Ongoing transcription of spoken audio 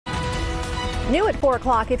New at 4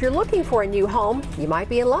 o'clock, if you're looking for a new home, you might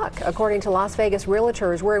be in luck. According to Las Vegas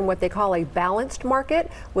Realtors, we're in what they call a balanced market,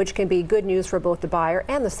 which can be good news for both the buyer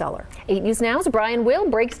and the seller. 8 News Now's Brian Will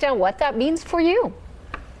breaks down what that means for you.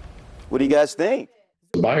 What do you guys think?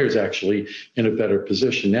 The buyer's actually in a better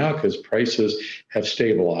position now because prices have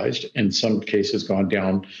stabilized, in some cases gone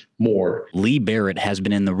down more. Lee Barrett has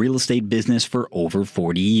been in the real estate business for over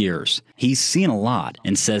 40 years. He's seen a lot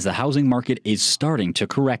and says the housing market is starting to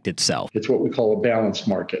correct itself. It's what we call a balanced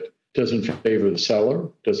market. Doesn't favor the seller,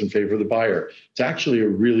 doesn't favor the buyer. It's actually a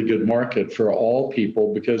really good market for all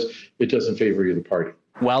people because it doesn't favor either party.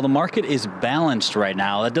 While the market is balanced right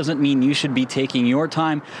now, that doesn't mean you should be taking your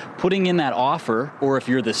time putting in that offer, or if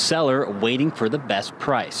you're the seller, waiting for the best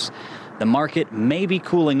price. The market may be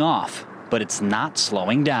cooling off, but it's not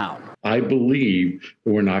slowing down. I believe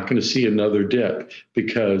that we're not going to see another dip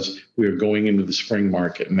because we're going into the spring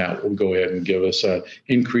market, and that will go ahead and give us an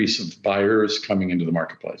increase of buyers coming into the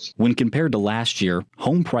marketplace. When compared to last year,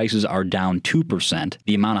 home prices are down 2%.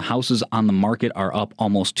 The amount of houses on the market are up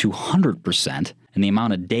almost 200%. And the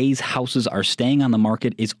amount of days houses are staying on the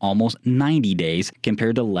market is almost 90 days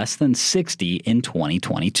compared to less than 60 in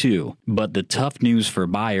 2022. But the tough news for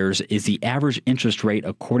buyers is the average interest rate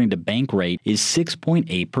according to Bankrate is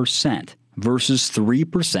 6.8% versus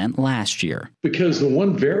 3% last year. Because the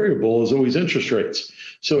one variable is always interest rates.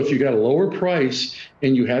 So if you got a lower price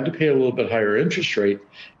and you had to pay a little bit higher interest rate,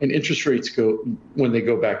 and interest rates when they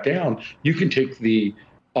go back down, you can take the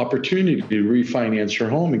opportunity to refinance your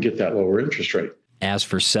home and get that lower interest rate. As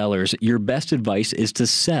for sellers, your best advice is to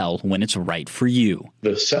sell when it's right for you.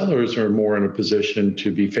 The sellers are more in a position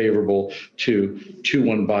to be favorable to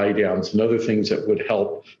 2-1 buy downs and other things that would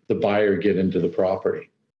help the buyer get into the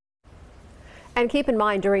property. And keep in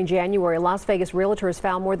mind, during January, Las Vegas Realtors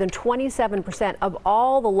found more than 27% of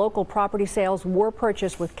all the local property sales were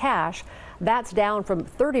purchased with cash. That's down from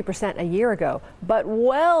 30% a year ago, but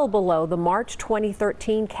well below the March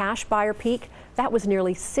 2013 cash buyer peak. That was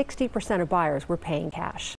nearly 60% of buyers were paying cash.